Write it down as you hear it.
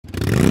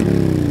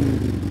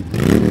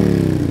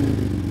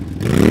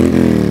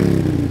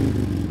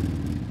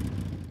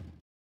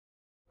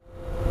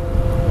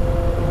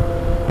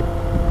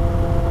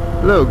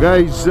Hello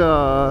guys,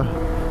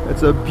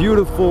 it's a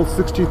beautiful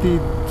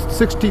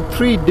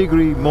 63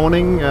 degree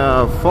morning,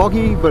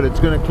 foggy, but it's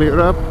gonna clear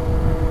up.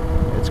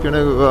 It's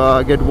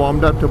gonna get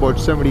warmed up to about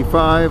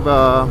 75.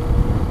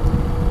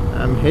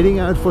 I'm heading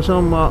out for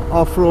some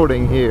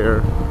off-roading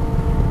here.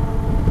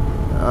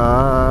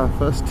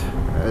 First,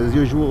 as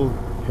usual,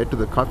 head to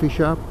the coffee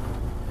shop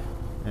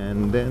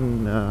and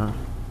then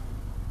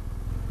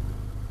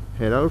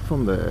head out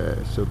from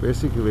there. So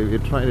basically we're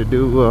trying to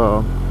do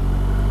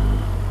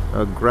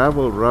a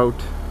gravel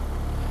route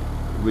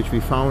which we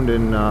found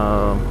in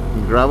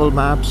Gravel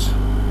Maps.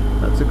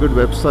 That's a good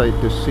website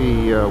to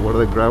see what are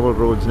the gravel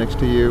roads next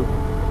to you.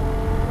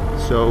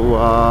 So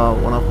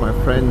one of my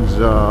friends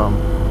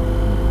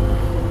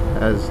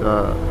has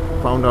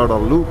found out a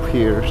loop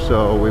here,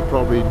 so we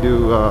probably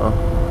do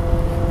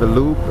the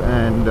loop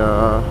and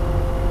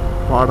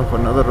part of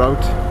another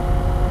route.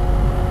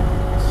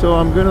 So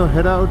I'm gonna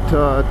head out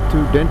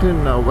to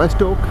Denton, West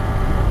Oak,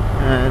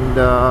 and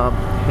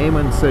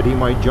Hemant said he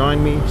might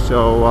join me,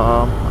 so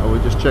I will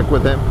just check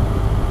with him.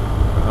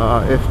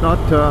 If not,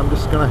 I'm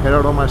just gonna head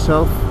out on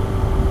myself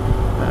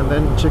and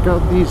then check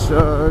out these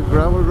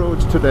gravel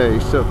roads today.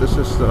 So this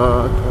is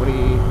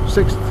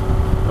 26th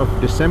of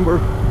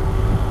December.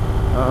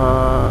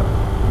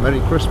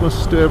 Merry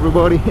Christmas to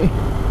everybody.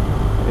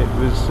 It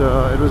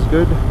was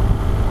good,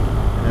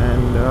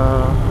 and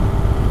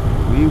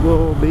we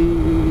will be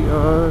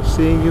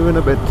seeing you in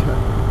a bit.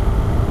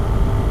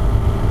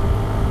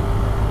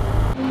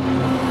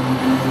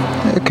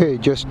 Okay,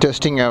 just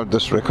testing out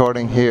this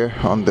recording here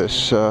on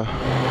this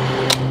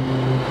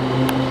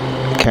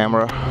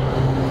camera.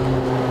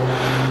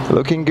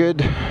 Looking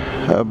good.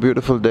 A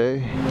beautiful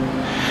day.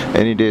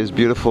 Any day is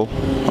beautiful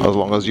as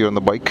long as you're on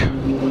the bike.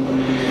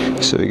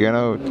 So we're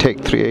gonna take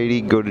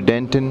 380, go to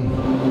Denton,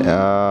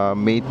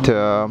 meet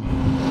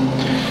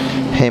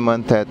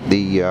Hemant at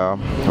the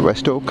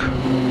West Oak,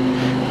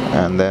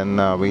 and then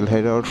we'll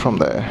head out from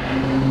there.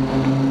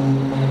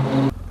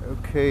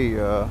 Okay,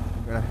 I'm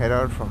gonna head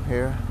out from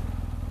here.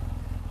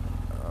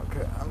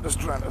 Okay, I'm just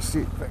trying to see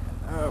if I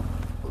can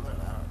pull that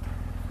out.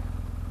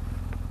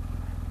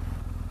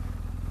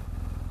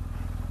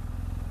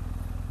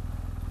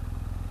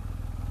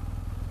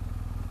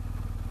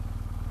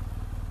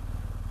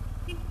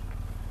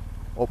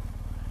 Oh,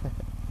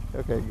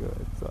 okay,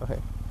 good. Sorry.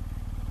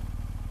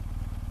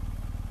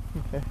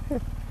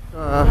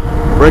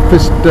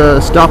 Breakfast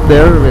stop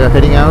there. We are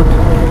heading out.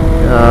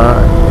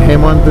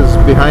 Hemant is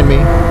behind me,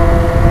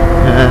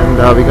 and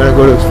we're gonna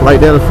go to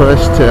Slidell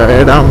first,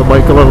 head down the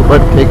bike a little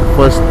bit, take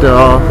first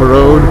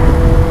road,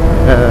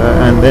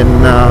 and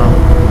then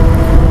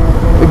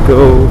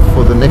go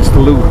for the next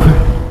loop.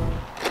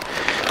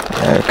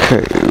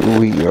 Okay,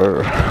 we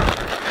are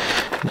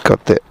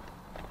got the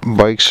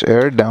bike's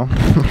air down.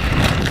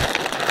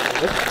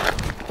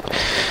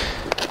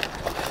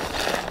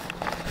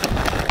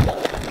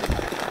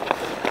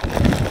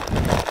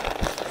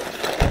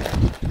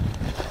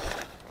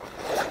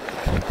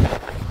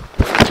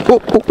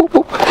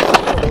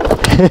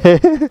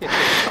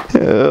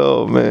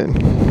 Oh man,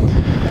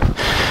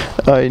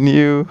 I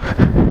knew.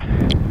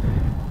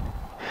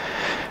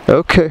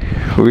 Okay,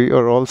 we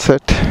are all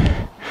set.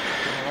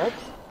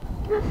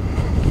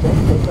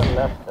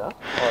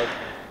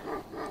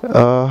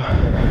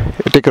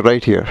 Take a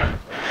right here.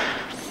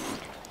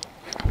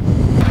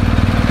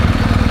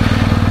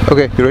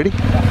 Okay, you ready?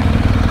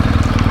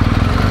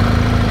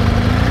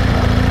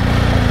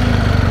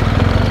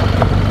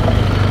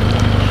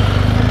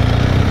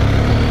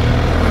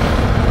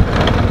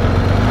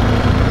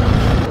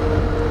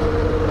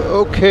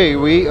 Okay,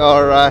 we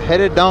are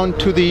headed down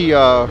to the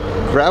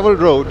gravel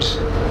roads.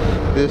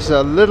 There's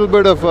a little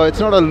bit of it's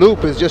not a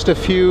loop, it's just a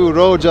few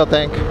roads, I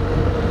think.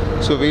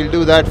 So we'll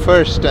do that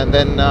first and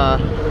then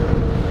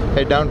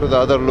head down to the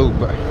other loop.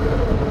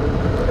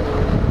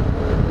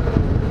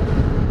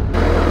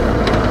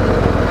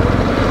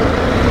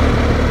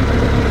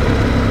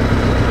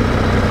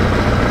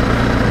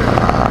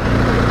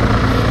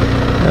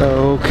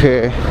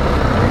 Okay.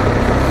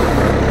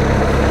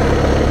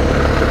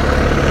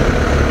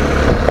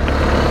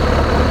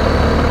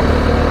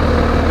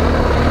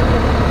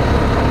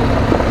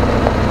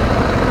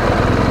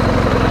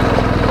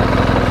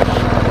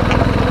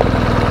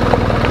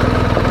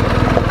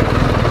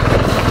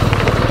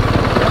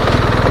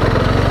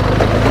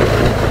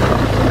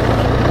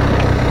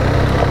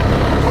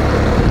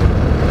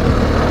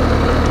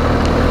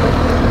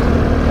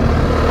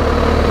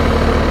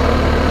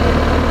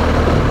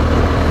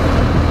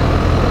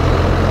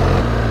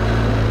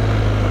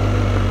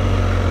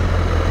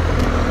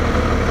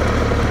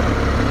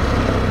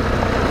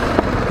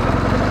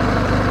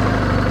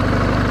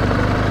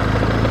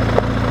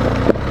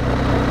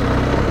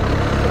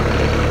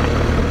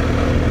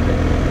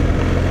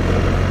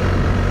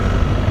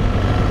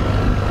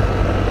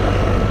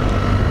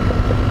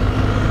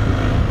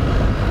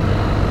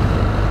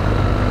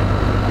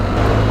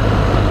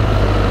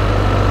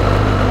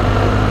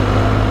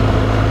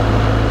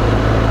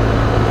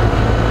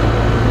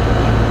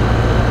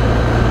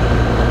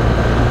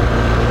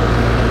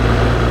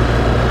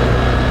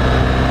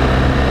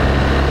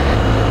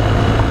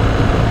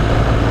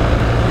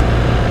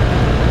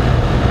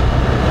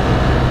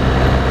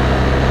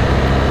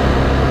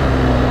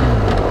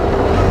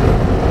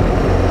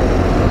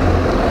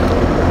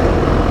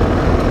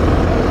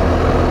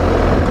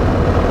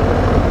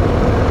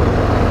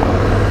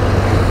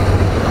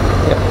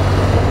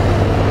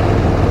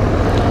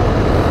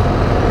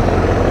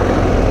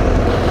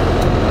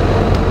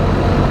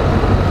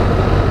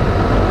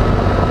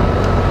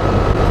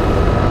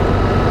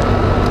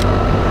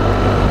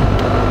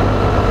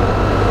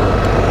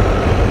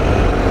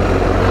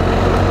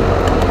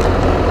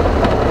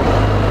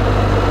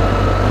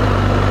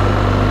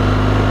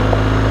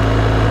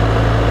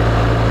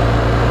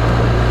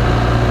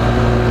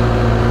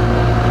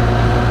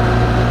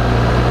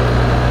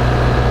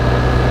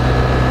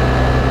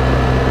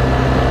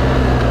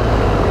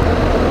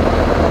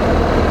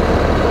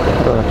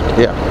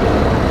 Yeah.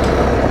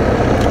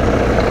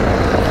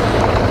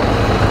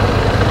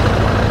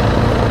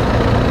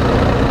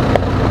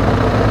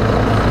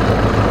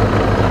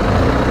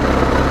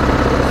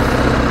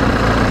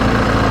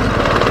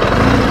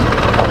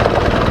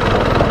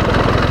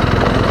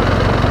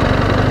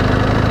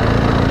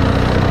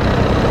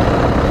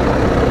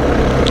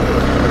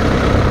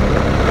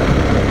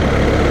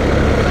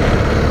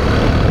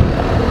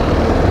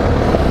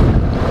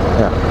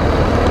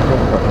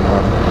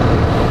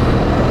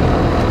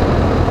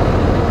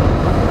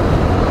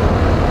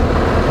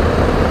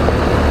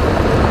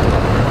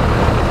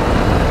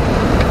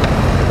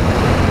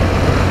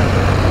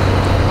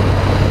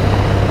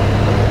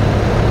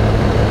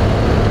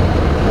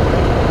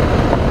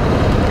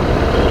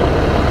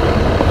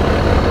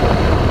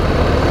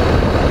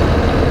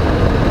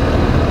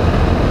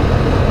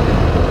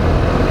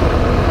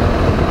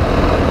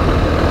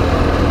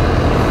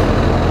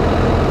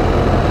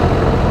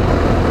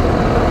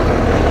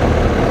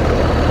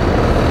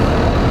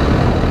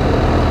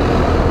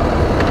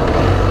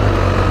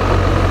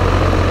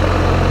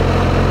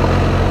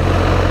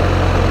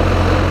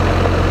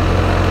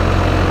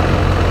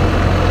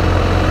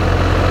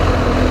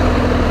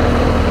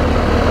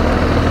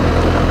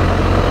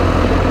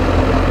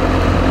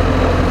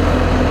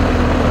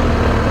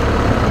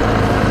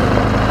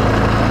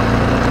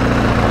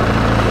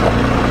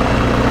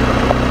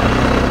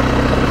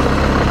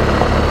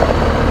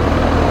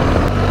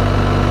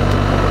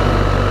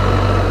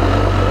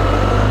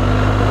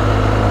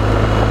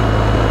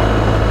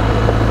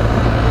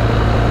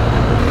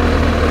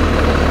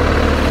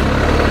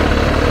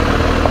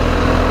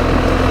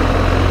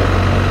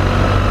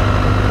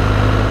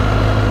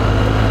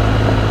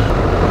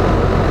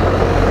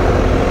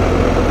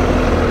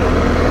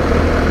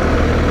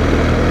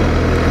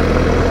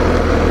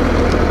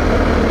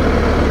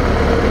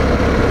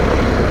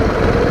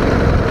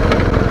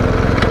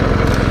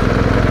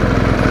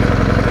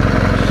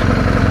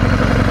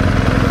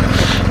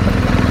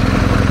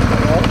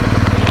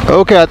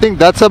 Okay, I think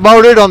that's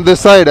about it on this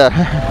side. I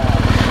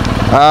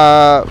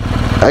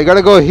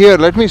gotta go here.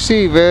 Let me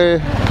see where.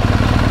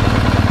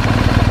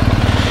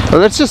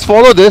 Let's just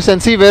follow this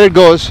and see where it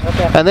goes,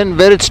 okay. And then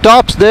where it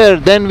stops there,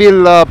 then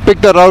we'll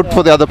pick the route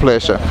for the other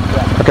place.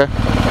 Okay.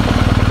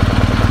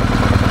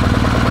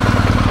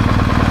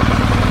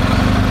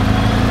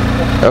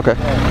 Okay.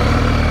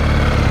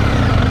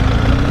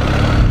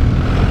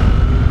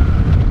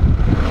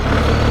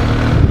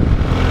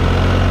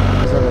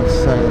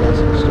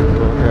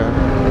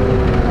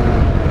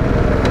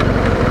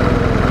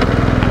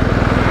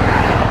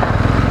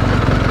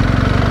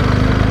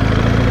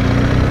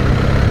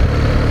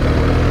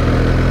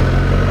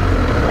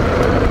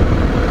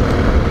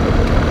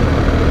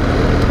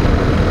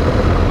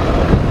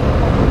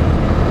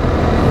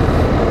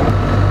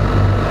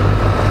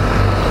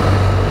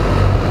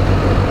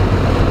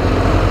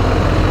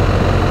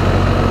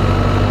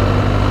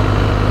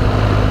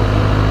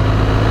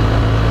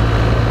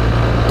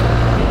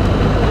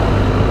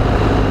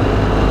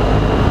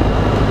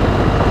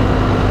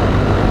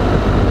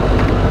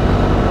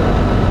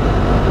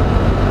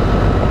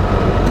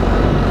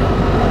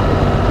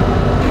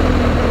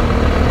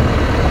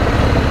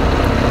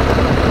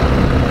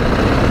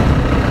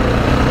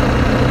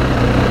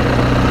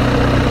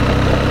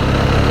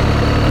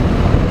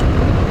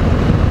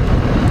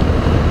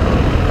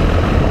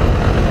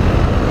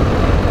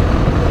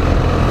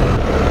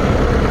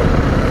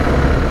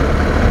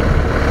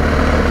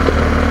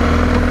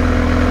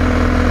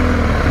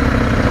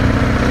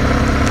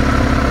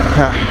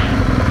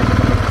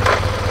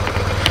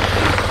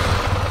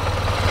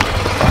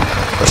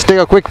 Let's take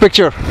a quick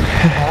picture.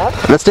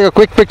 Let's take a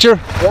quick picture.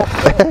 Yeah.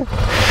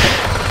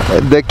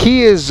 The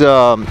key is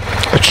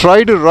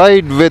try to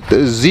ride with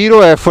zero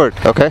effort.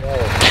 Okay.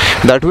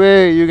 Yeah. That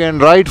way you can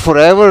ride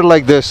forever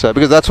like this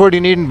because that's what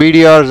you need in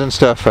BDRs and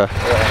stuff.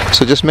 Yeah.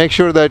 So just make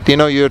sure that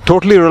you're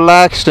totally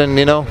relaxed and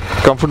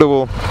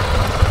comfortable.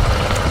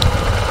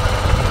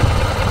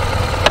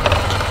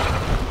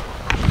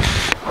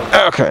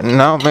 Okay,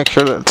 now make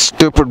sure that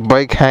stupid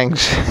bike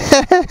hangs.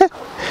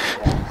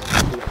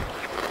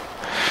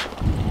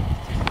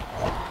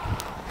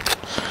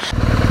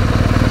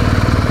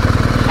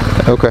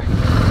 Okay.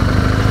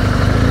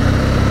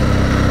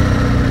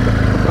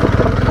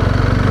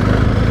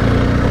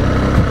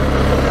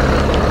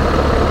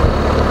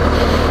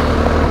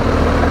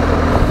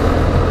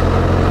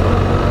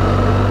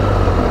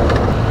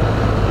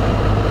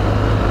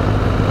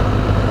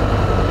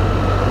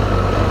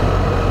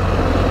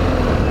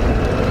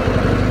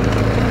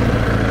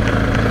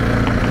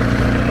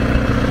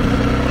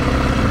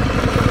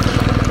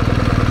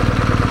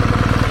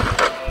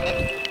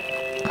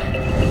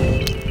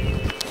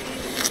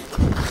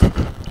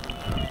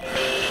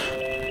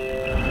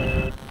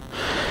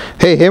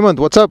 Hey Hemant,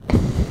 what's up?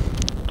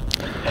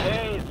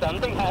 Hey,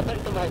 something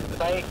happened to my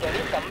bike. Can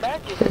you come back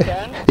if you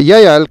can?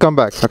 Yeah, I'll come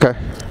back.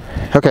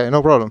 Okay,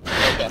 no problem.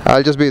 Okay.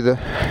 I'll just be there.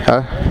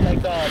 Like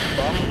a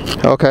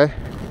bump. Okay.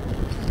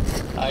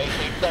 I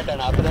fixed that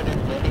and after that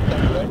it's very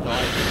convert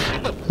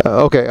noise.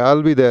 Okay,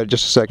 I'll be there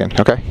just a second.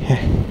 Okay.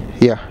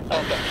 Yeah.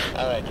 Okay,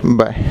 alright.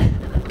 Bye.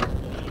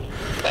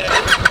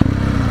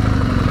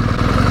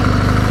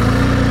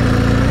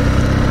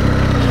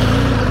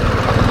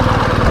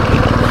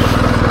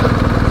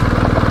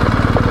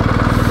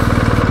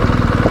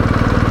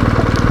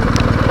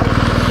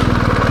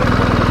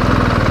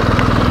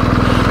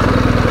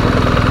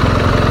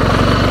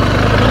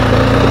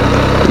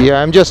 Yeah,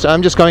 I'm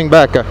just coming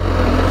back.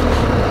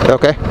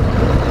 Okay.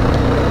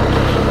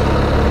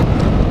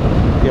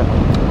 Yeah.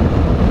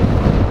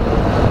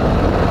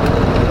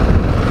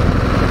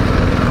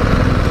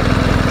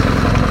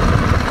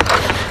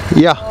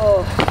 Yeah.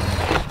 Oh,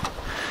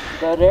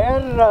 the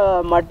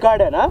rear mud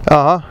guard, na?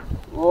 Uh-huh.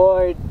 Oh,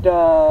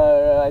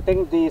 I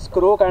think the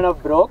screw kind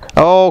of broke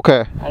Oh,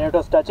 okay. and it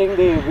was touching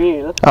the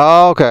wheel.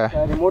 Oh, okay. So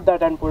I removed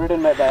that and put it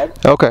in my bag.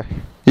 Okay.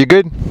 You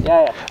good?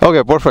 Yeah, yeah.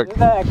 Okay, perfect.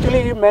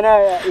 Actually, you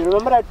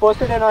remember I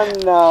posted it on.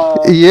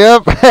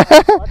 Yep.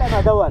 Got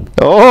another one.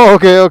 Oh,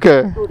 okay,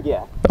 okay. Toot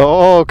gaya.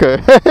 Oh, okay.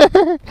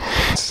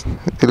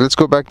 Let's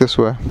go back this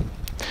way.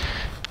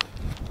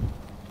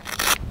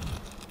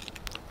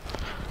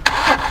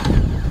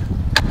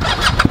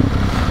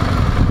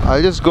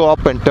 I'll just go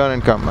up and turn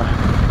and come.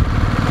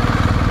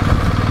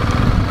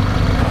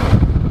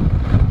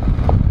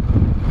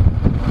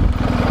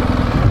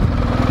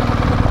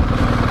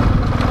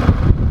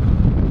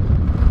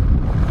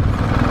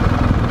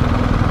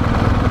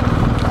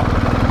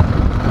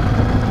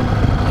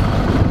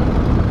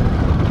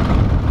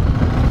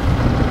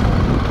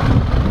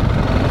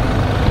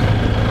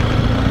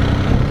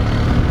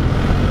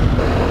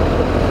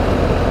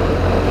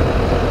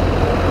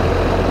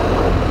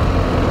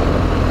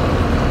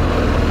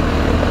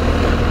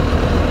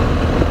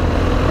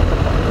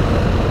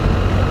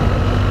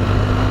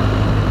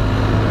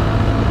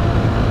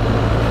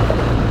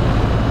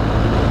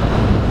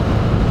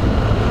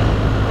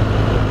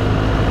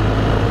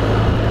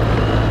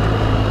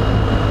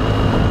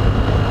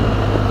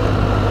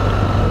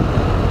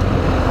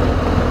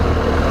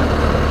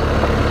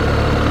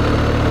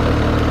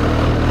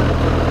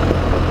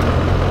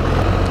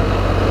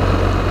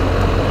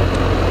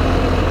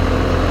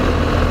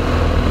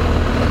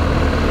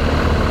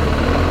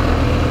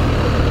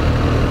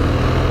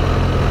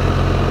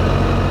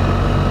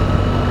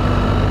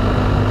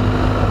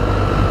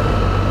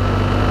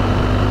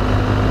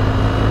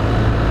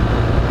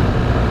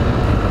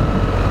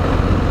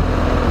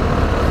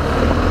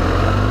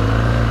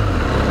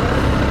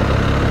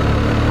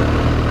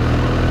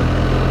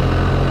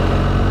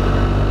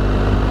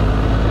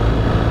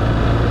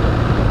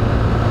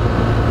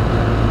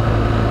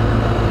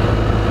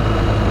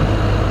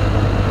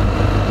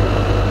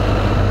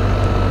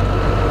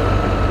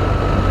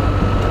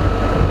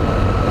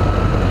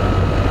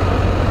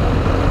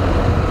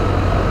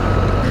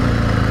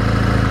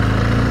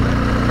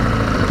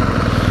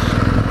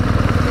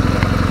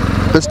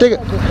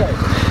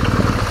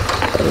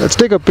 Let's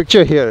take a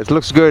picture here. It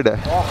looks good.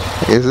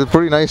 It's a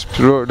pretty nice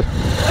road.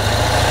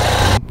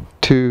 1,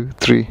 2,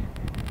 3.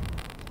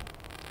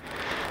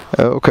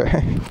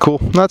 Okay, cool.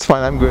 That's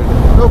fine. I'm good.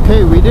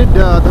 Okay, we did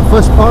the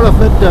first part of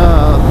it.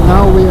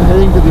 Now we are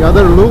heading to the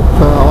other loop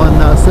on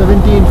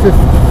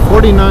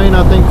 1749,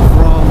 I think,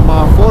 from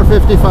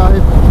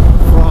 455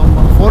 from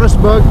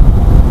Forestburg.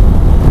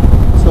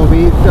 So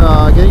we're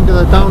getting to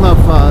the town of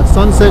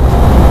Sunset,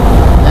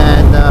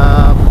 and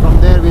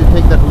from there we'll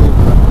take that loop.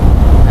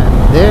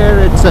 And there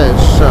it says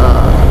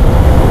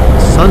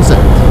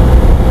Sunset.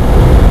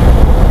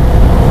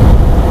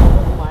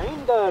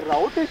 Mine, the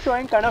route is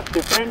showing kind of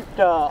different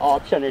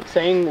option. It's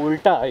saying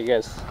Ulta, I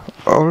guess.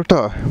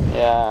 Ulta.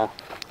 Yeah.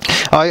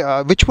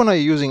 Which one are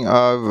you using for?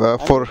 I'm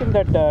using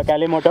that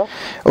Kalimoto.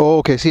 Oh,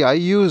 okay. See, I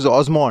use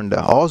Osmond.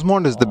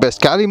 Osmond is the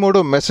best.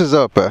 Kalimoto messes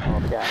up.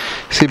 Okay.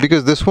 See,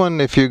 because this one,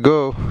 if you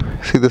go,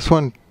 see, this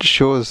one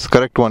shows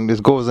correct one. This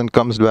goes and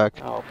comes back.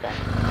 Okay.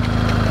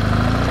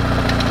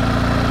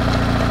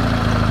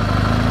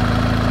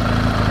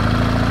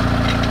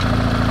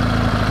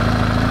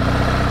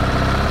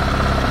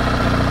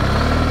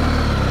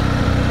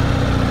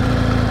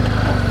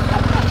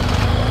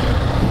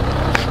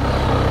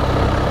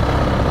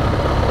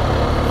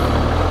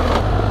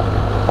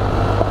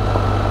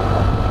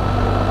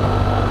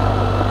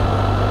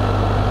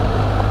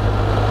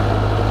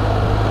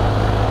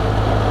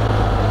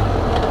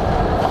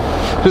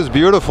 It is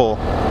beautiful.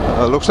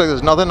 Looks like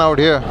there's nothing out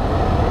here.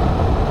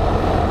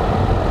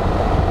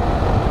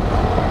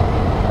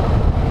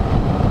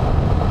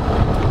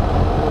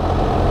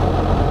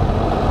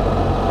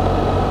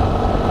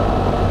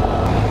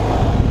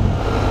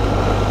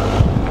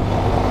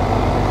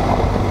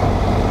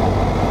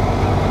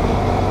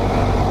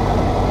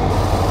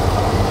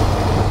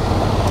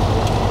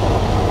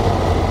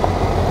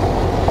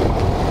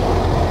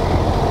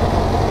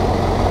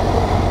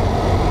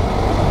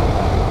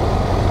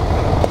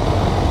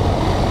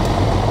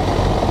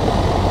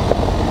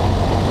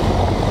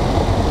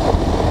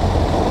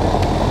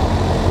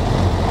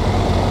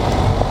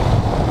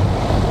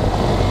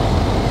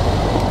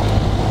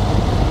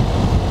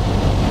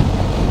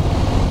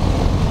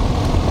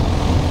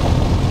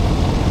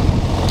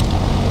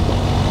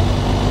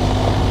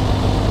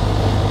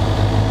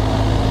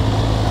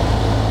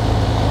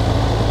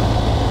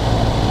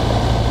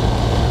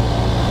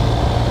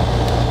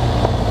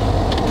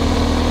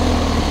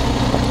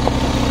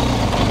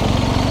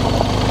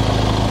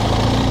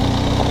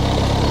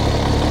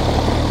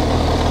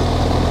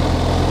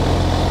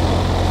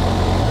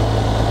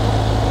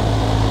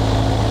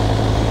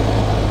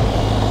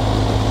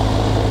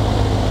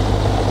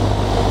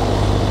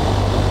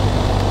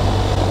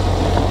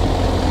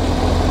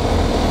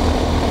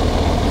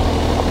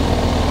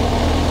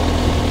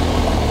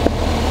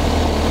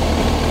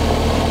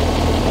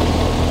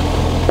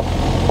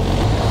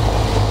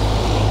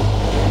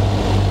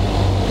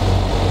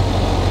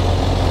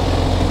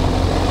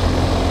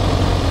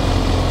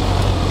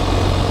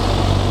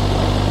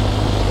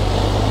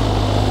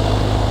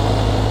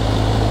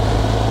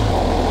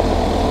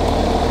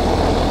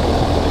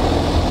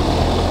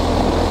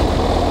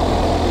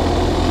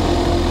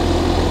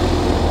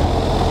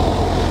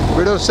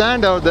 Bit of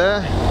sand out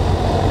there.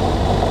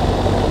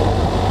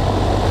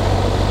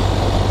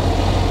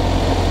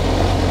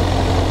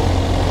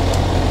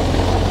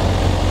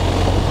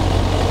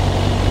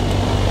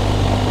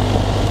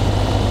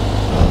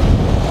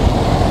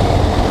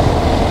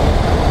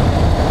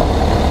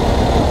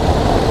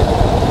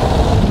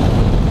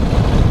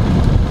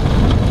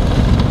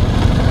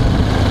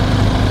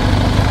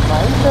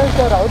 Mine says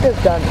the route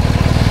is done.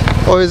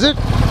 Oh, is it?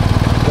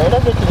 Where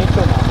does it lead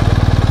to now?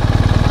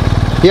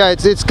 Yeah,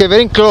 it's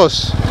very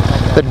close.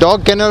 The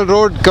dog kennel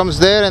road comes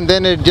there, and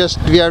then it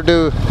just we have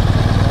to.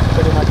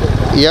 Pretty much is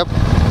done. Yep,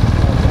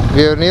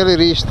 we have nearly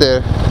reached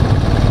there. And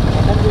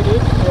then we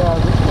reach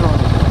which road?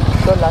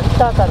 So lunch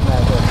ka karna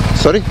hai.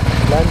 Sorry.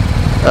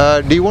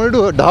 Lunch. Do you want to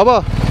do a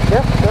dhaba?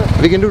 Yeah,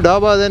 sure. We can do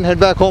dhaba, then head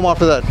back home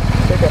after that.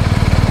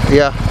 Okay.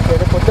 Yeah. Can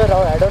you put the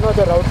route? I don't know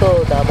the route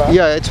to Dhaba.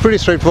 Yeah, it's pretty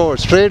straightforward.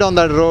 Straight on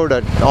that road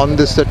on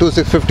this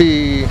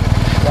 2650,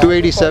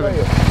 287.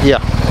 Yeah.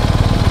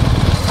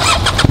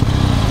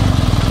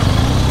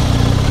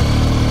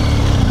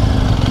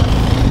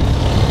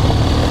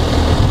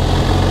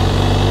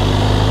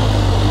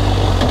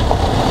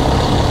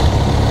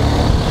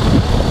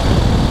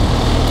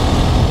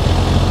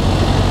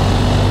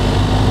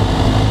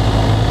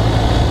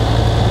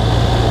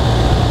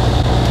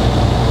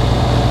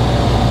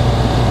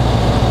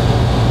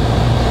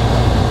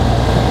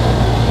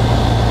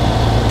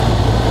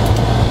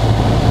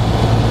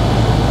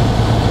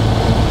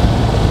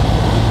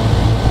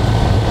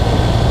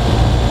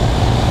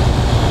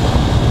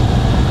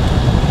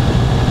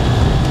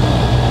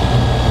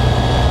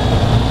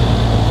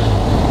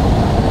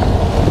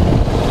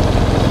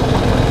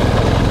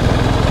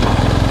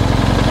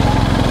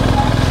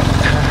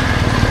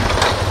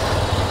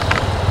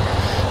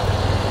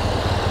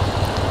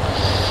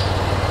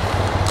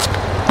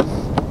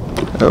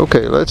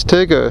 Okay, let's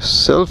take a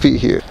selfie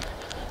here.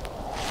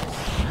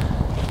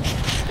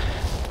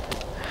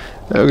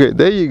 Okay,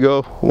 there you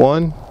go.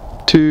 1,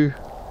 2,